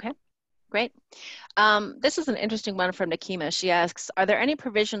 Okay, Great. This is an interesting one from Nakima. She asks, are there any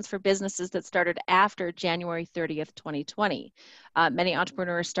provisions for businesses that started after January 30th, 2020? Many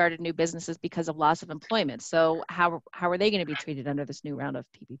entrepreneurs started new businesses because of loss of employment. So how are they going to be treated under this new round of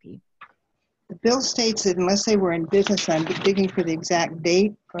PPP? The bill states that unless they were in business, I'm digging for the exact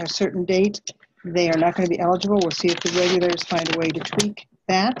date, or a certain date, they are not going to be eligible. We'll see if the regulators find a way to tweak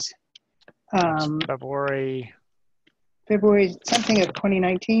that. February Something of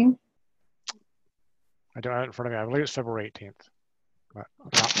 2019. I don't have it in front of me. I believe it's February 18th, but I'm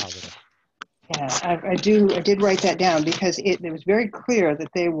not positive. Yeah, I did write that down because it was very clear that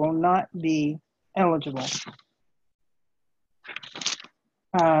they will not be eligible.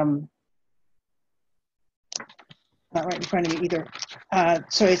 Not right in front of me either.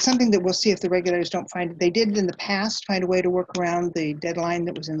 So it's something that we'll see if the regulators don't find it. They did in the past find a way to work around the deadline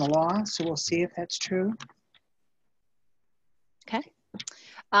that was in the law. So we'll see if that's true. Okay.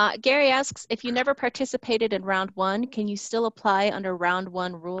 Gary asks, if you never participated in round one, can you still apply under round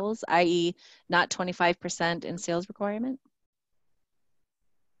one rules, i.e. not 25% in sales requirement?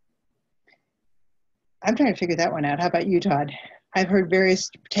 I'm trying to figure that one out. How about you, Todd? I've heard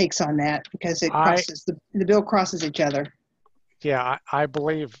various takes on that because it crosses, the bill crosses each other. Yeah, I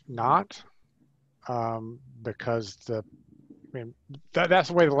believe not, because that's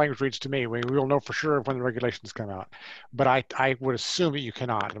the way the language reads to me. We will know for sure when the regulations come out. But I would assume that you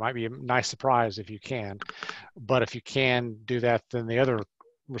cannot. It might be a nice surprise if you can. But if you can do that, then the other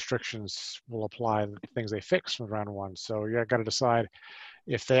restrictions will apply, the things they fix from round one. So you got to decide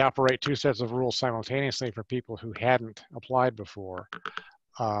if they operate two sets of rules simultaneously for people who hadn't applied before,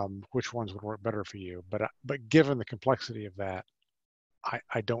 which ones would work better for you. But given the complexity of that,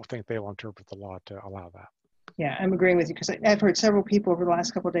 I don't think they will interpret the law to allow that. Yeah, I'm agreeing with you because I've heard several people over the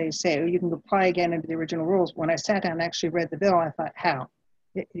last couple of days say, oh, you can apply again under the original rules. When I sat down and actually read the bill, I thought, how?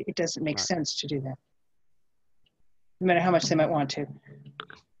 It doesn't make sense to do that, no matter how much they might want to.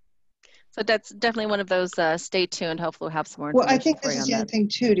 So that's definitely one of those, stay tuned. Hopefully we'll have some more information. Well, I think this is the other thing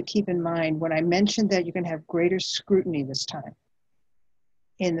too to keep in mind when I mentioned that you're going to have greater scrutiny this time.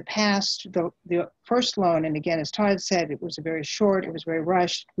 In the past, the first loan, and again, as Todd said, it was very short, it was very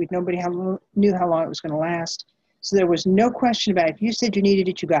rushed. Nobody knew how long it was going to last. So there was no question about it. If you said you needed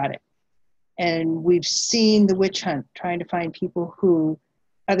it, you got it. And we've seen the witch hunt, trying to find people who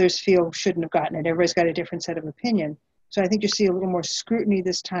others feel shouldn't have gotten it. Everybody's got a different set of opinion. So I think you see a little more scrutiny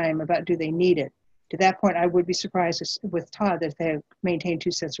this time about do they need it. To that point, I would be surprised with Todd that they have maintained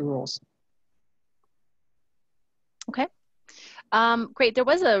two sets of rules. Okay. Great. There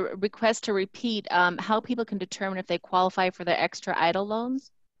was a request to repeat how people can determine if they qualify for the extra EIDL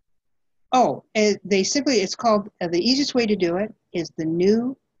loans. Oh, it's called, the easiest way to do it is the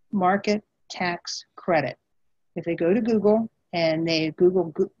New Market Tax Credit. If they go to Google and they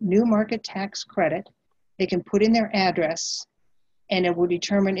Google New Market Tax Credit, they can put in their address and it will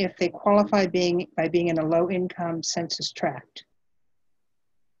determine if they qualify by being in a low income census tract.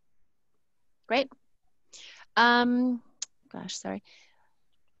 Great. Gosh, sorry.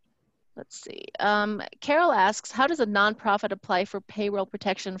 Let's see. Carol asks, how does a nonprofit apply for payroll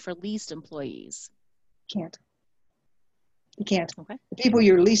protection for leased employees? Can't. You can't. Okay. The people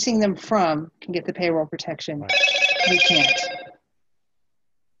you're leasing them from can get the payroll protection. You can't.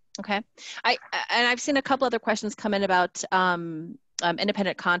 Okay. I've seen a couple other questions come in about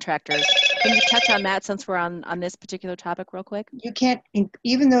independent contractors. Can you touch on that since we're on this particular topic real quick? You can't,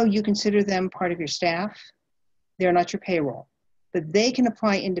 even though you consider them part of your staff, they're not your payroll, but they can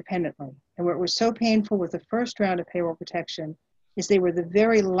apply independently. And what was so painful with the first round of payroll protection is they were the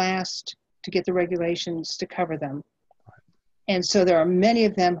very last to get the regulations to cover them. And so there are many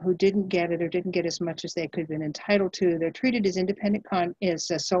of them who didn't get it or didn't get as much as they could have been entitled to. They're treated as independent,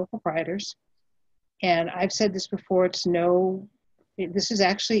 as sole proprietors. And I've said this before, this is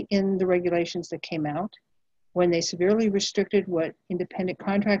actually in the regulations that came out when they severely restricted what independent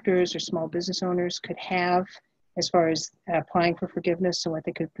contractors or small business owners could have as far as applying for forgiveness and what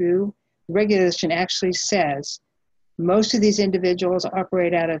they could do. The regulation actually says most of these individuals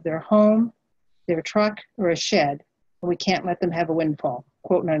operate out of their home, their truck, or a shed, and we can't let them have a windfall,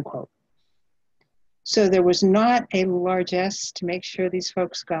 quote unquote. So there was not a largesse to make sure these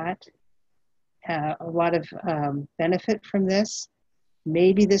folks got a lot of benefit from this.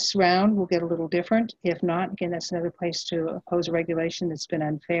 Maybe this round will get a little different. If not, again, that's another place to oppose a regulation that's been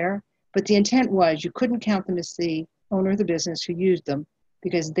unfair. But the intent was you couldn't count them as the owner of the business who used them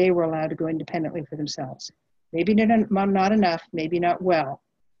because they were allowed to go independently for themselves. Maybe not enough, maybe not well,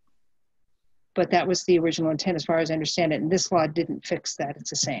 but that was the original intent as far as I understand it. And this law didn't fix that,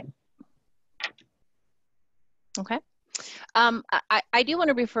 it's the same. Okay. I do want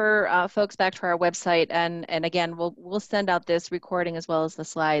to refer folks back to our website, and again, we'll send out this recording as well as the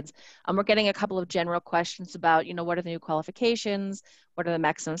slides. We're getting a couple of general questions about, what are the new qualifications, what are the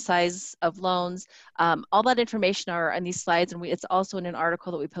maximum size of loans. All that information are on these slides, and it's also in an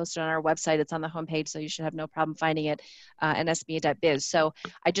article that we posted on our website. It's on the homepage, so you should have no problem finding it, nsba.biz. So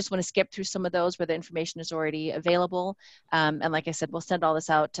I just want to skip through some of those where the information is already available. And like I said, we'll send all this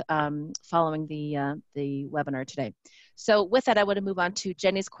out following the webinar today. So with that, I want to move on to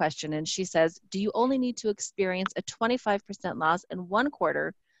Jenny's question. And she says, do you only need to experience a 25% loss in one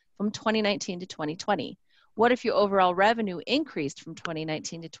quarter from 2019 to 2020? What if your overall revenue increased from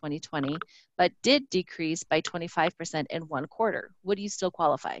 2019 to 2020, but did decrease by 25% in one quarter? Would you still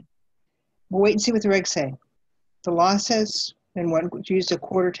qualify? We'll wait and see what the regs say. The law says, and one used a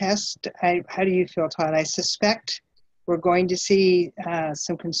quarter test. How do you feel, Todd? I suspect we're going to see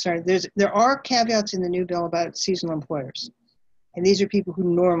some concern. There are caveats in the new bill about seasonal employers. And these are people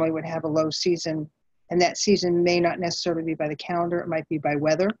who normally would have a low season, and that season may not necessarily be by the calendar, it might be by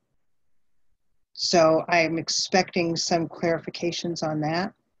weather. So I'm expecting some clarifications on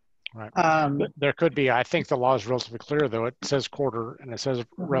that. Right. There could be. I think the law is relatively clear, though. It says quarter and it says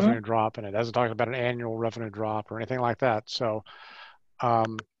revenue drop, and it doesn't talk about an annual revenue drop or anything like that. So,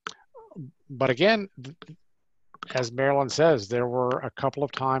 but again, as Marilyn says, there were a couple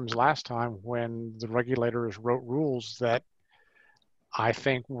of times last time when the regulators wrote rules that I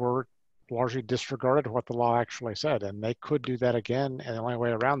think were largely disregarded what the law actually said, and they could do that again. And the only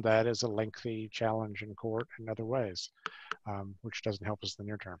way around that is a lengthy challenge in court and other ways, which doesn't help us in the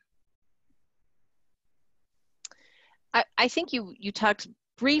near term. I think you talked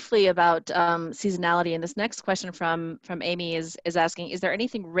briefly about seasonality, and this next question from Amy is asking, is there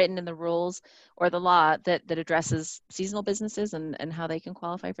anything written in the rules or the law that addresses seasonal businesses and how they can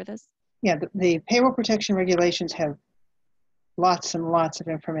qualify for this? Yeah, the payroll protection regulations have lots and lots of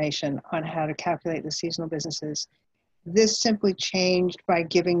information on how to calculate the seasonal businesses. This simply changed by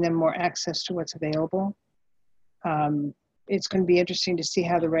giving them more access to what's available. It's going to be interesting to see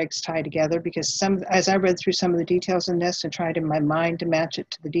how the regs tie together, because as I read through some of the details in this and tried in my mind to match it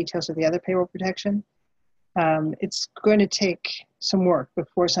to the details of the other payroll protection, it's going to take some work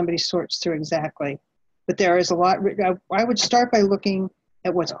before somebody sorts through exactly. But there is a lot. I would start by looking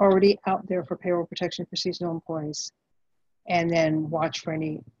at what's already out there for payroll protection for seasonal employees, and then watch for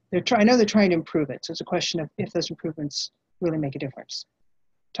any. I know they're trying to improve it, so it's a question of if those improvements really make a difference.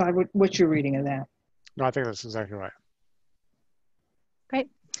 Todd, what's your reading of that? No, I think that's exactly right. Great.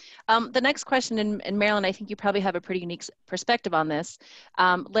 The next question, and Marilyn, I think you probably have a pretty unique perspective on this.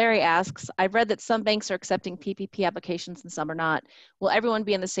 Larry asks, I've read that some banks are accepting PPP applications and some are not. Will everyone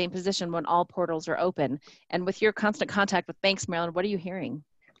be in the same position when all portals are open? And with your constant contact with banks, Marilyn, what are you hearing?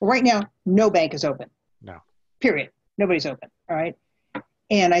 Well, right now, no bank is open. No. Period. Nobody's open, all right?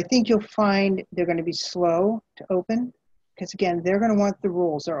 And I think you'll find they're going to be slow to open, because again, they're going to want the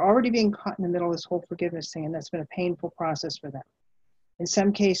rules. They're already being caught in the middle of this whole forgiveness thing, and that's been a painful process for them. In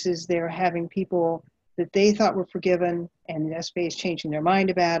some cases, they're having people that they thought were forgiven, and the SBA is changing their mind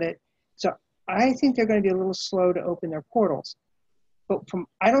about it. So I think they're going to be a little slow to open their portals. But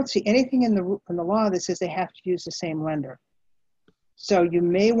I don't see anything in the law that says they have to use the same lender. So you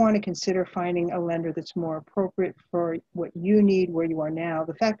may want to consider finding a lender that's more appropriate for what you need where you are now.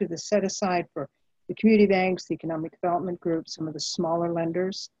 The fact that it's set aside for the community banks, the economic development groups, some of the smaller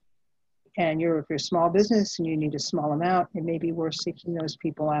lenders, and if you're a small business and you need a small amount, it may be worth seeking those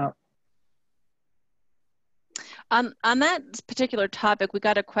people out. On that particular topic, we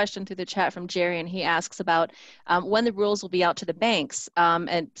got a question through the chat from Jerry, and he asks about when the rules will be out to the banks,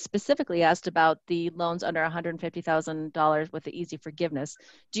 and specifically asked about the loans under $150,000 with the easy forgiveness.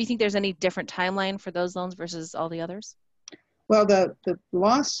 Do you think there's any different timeline for those loans versus all the others? Well, the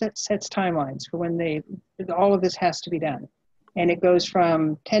law sets timelines for when all of this has to be done. And it goes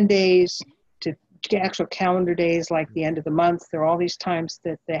from 10 days to actual calendar days, like the end of the month. There are all these times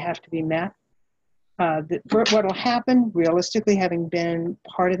that they have to be met. What will happen, realistically, having been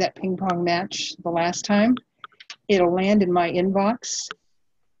part of that ping pong match the last time, it'll land in my inbox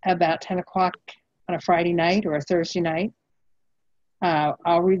about 10 o'clock on a Friday night or a Thursday night.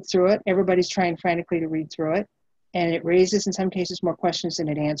 I'll read through it. Everybody's trying frantically to read through it. And it raises, in some cases, more questions than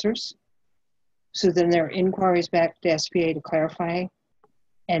it answers. So then there are inquiries back to SBA to clarify,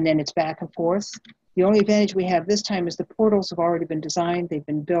 and then it's back and forth. The only advantage we have this time is the portals have already been designed, they've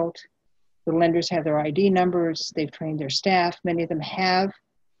been built. The lenders have their ID numbers, they've trained their staff. Many of them have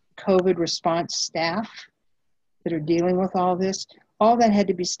COVID response staff that are dealing with all this. All that had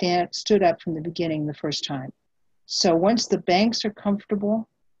to be stood up from the beginning the first time. So once the banks are comfortable,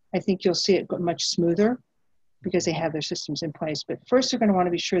 I think you'll see it go much smoother. because they have their systems in place. But first, they're going to want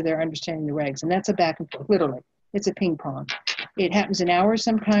to be sure they're understanding the regs. And that's a back and forth, literally. It's a ping pong. It happens in hours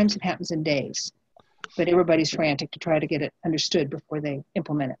sometimes, it happens in days. But everybody's frantic to try to get it understood before they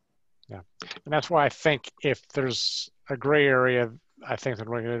implement it. Yeah, and that's why I think if there's a gray area, I think the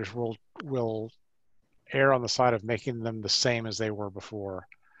regulators will err on the side of making them the same as they were before,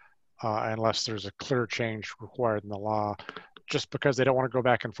 unless there's a clear change required in the law, just because they don't want to go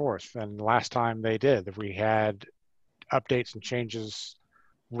back and forth. And last time they did, we had updates and changes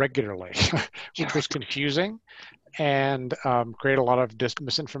regularly, which was confusing and create a lot of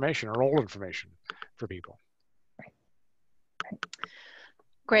misinformation or old information for people.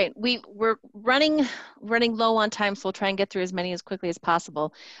 Great. We're running low on time, so we'll try and get through as many as quickly as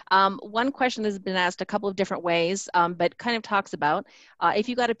possible. One question has been asked a couple of different ways, but kind of talks about if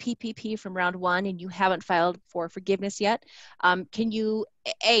you got a PPP from round one and you haven't filed for forgiveness yet, can you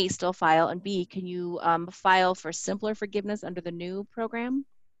A, still file, and B, can you file for simpler forgiveness under the new program?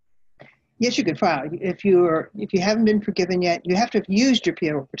 Yes, you could file. If you haven't been forgiven yet, you have to have used your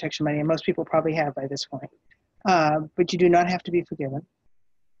payroll protection money, and most people probably have by this point. But you do not have to be forgiven.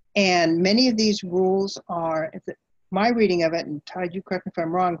 And many of these rules are, my reading of it, and Todd, you correct me if I'm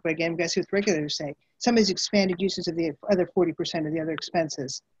wrong, but again, guess what regulators say, some of these expanded uses of the other 40% of the other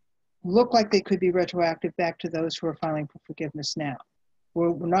expenses look like they could be retroactive back to those who are filing for forgiveness now.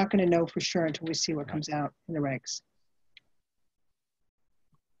 We're not going to know for sure until we see what comes out in the regs.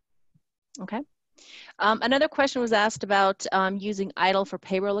 Okay. Another question was asked about using EIDL for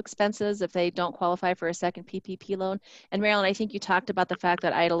payroll expenses if they don't qualify for a second PPP loan. And Marilyn, I think you talked about the fact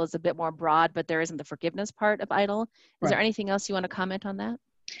that EIDL is a bit more broad, but there isn't the forgiveness part of EIDL. Is there anything else you want to comment on that?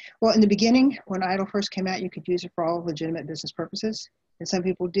 Well, in the beginning, when EIDL first came out, you could use it for all legitimate business purposes, and some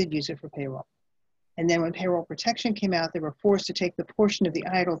people did use it for payroll. And then when payroll protection came out, they were forced to take the portion of the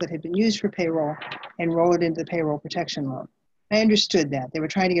EIDL that had been used for payroll and roll it into the payroll protection loan. I understood that. They were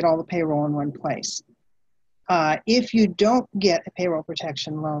trying to get all the payroll in one place. If you don't get a payroll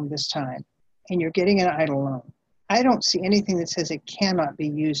protection loan this time and you're getting an EIDL loan, I don't see anything that says it cannot be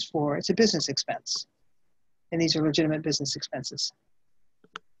used for, it's a business expense. And these are legitimate business expenses.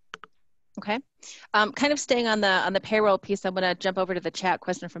 Okay. Kind of staying on the payroll piece, I'm going to jump over to the chat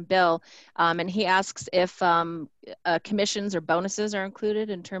question from Bill. And he asks if commissions or bonuses are included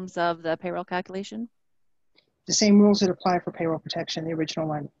in terms of the payroll calculation. The same rules that apply for payroll protection, the original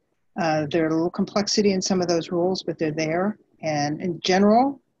one. There are a little complexity in some of those rules, but they're there. And in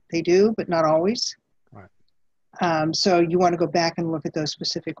general, they do, but not always. Right. So you want to go back and look at those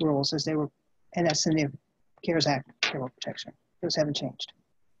specific rules as they were, and that's in the CARES Act payroll protection. Those haven't changed.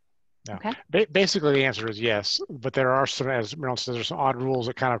 Yeah. Okay. Basically, the answer is yes, but there are some, as Marilyn says, there's some odd rules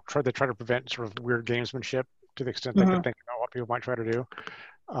that kind of try to prevent sort of weird gamesmanship to the extent they can think about what people might try to do.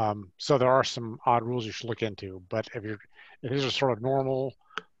 So there are some odd rules you should look into, but if these are sort of normal,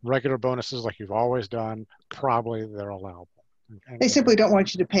 regular bonuses like you've always done, probably they're allowable. They simply don't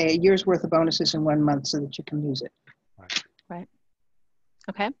want you to pay a year's worth of bonuses in 1 month so that you can use it. Right.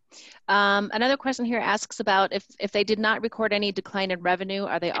 Okay. Another question here asks about if they did not record any decline in revenue,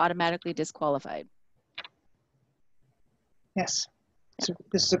 are they automatically disqualified? Yes. So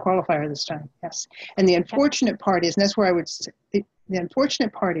this is a qualifier this time. Yes. And the unfortunate part is, and that's where I would say, the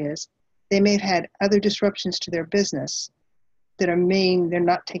unfortunate part is they may have had other disruptions to their business that are they're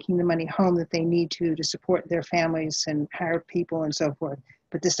not taking the money home that they need to support their families and hire people and so forth.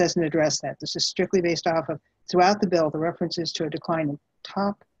 But this doesn't address that. This is strictly based off of, throughout the bill, the references to a decline in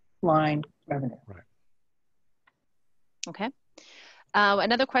top line revenue. Right. Okay.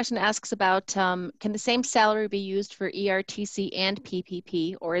 Another question asks about, can the same salary be used for ERTC and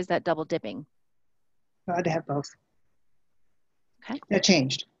PPP, or is that double dipping? Allowed to have both. Okay. That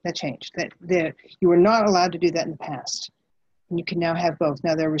changed. You were not allowed to do that in the past. And you can now have both.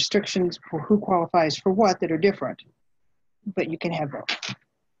 Now there are restrictions for who qualifies for what that are different, but you can have both.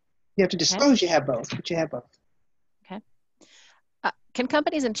 You have to disclose you have both, but you have both. Okay. Can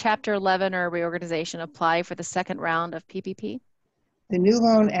companies in Chapter 11 or reorganization apply for the second round of PPP? The new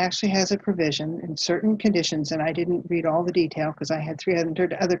loan actually has a provision in certain conditions, and I didn't read all the detail because I had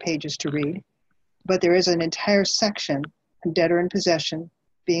 300 other pages to read, but there is an entire section on debtor in possession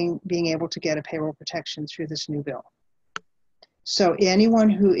being able to get a payroll protection through this new bill. So anyone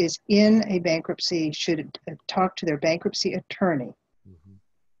who is in a bankruptcy should talk to their bankruptcy attorney,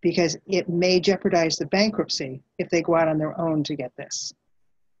 because it may jeopardize the bankruptcy if they go out on their own to get this.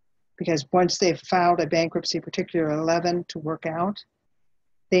 Because once they've filed a bankruptcy, particularly 11, to work out,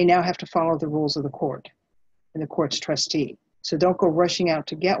 they now have to follow the rules of the court and the court's trustee. So don't go rushing out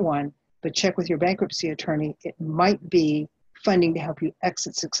to get one, but check with your bankruptcy attorney. It might be funding to help you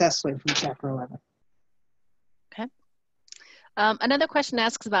exit successfully from Chapter 11. Another question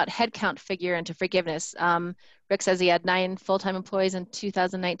asks about headcount figure into forgiveness. Rick says he had 9 full-time employees in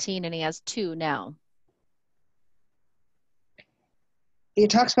 2019 and he has 2 now. It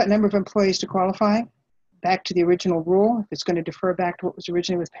talks about number of employees to qualify. Back to the original rule, if it's going to defer back to what was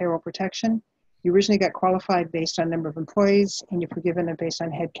originally with payroll protection, you originally got qualified based on number of employees and you're forgiven it based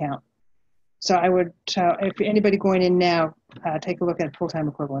on head count. So I would, if anybody going in now, take a look at full-time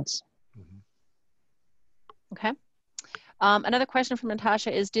equivalents. Okay. Another question from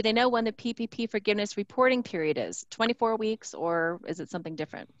Natasha is, do they know when the PPP forgiveness reporting period is? 24 weeks or is it something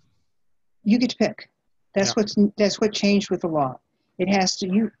different? You get to pick. That's that's what changed with the law. It has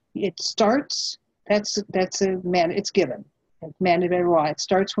to, it starts, it's given. It's mandated law. It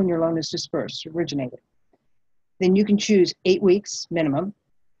starts when your loan is dispersed, originated. Then you can choose 8 weeks minimum,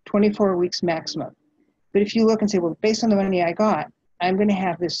 24 weeks maximum. But if you look and say, well, based on the money I got, I'm going to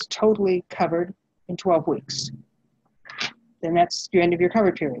have this totally covered in 12 weeks. Then that's your end of your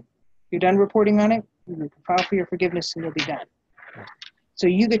covered period. You're done reporting on it, you can file for your forgiveness and you'll be done. So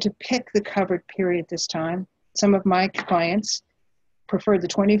you get to pick the covered period this time. Some of my clients preferred the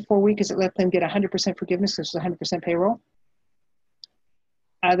 24 week because it let them get 100% forgiveness because it's 100% payroll.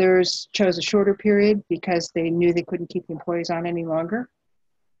 Others chose a shorter period because they knew they couldn't keep the employees on any longer,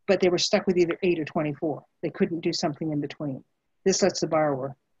 but they were stuck with either 8 or 24. They couldn't do something in between. This lets the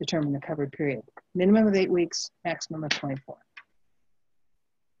borrower determine the covered period. Minimum of 8 weeks, maximum of 24.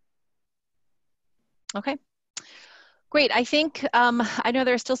 Okay. Great. I think, I know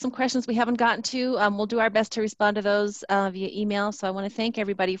there are still some questions we haven't gotten to. We'll do our best to respond to those via email. So I want to thank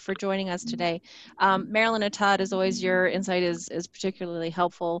everybody for joining us today. Marilyn and Todd, as always, your insight is particularly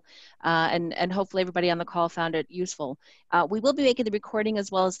helpful, and hopefully everybody on the call found it useful. We will be making the recording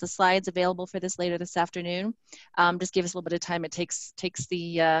as well as the slides available for this later this afternoon. Just give us a little bit of time. It takes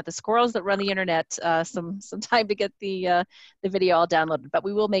the squirrels that run the internet some time to get the video all downloaded, but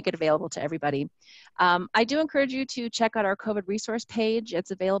we will make it available to everybody. I do encourage you to check out our COVID resource page. It's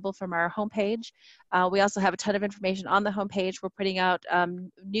available from our homepage. We also have a ton of information on the homepage. We're putting out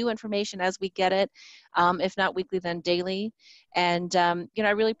new information as we get it, if not weekly, then daily. And you know,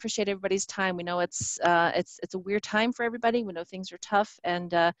 I really appreciate everybody's time. We know it's a weird time for everybody. We know things are tough,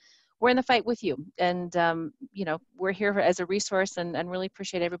 and we're in the fight with you. And you know, we're here as a resource, and really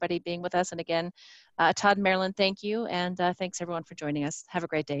appreciate everybody being with us. And again, Todd and Marilyn, thank you, and thanks everyone for joining us. Have a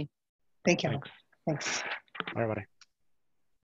great day. Thank you. Thanks. Bye, everybody.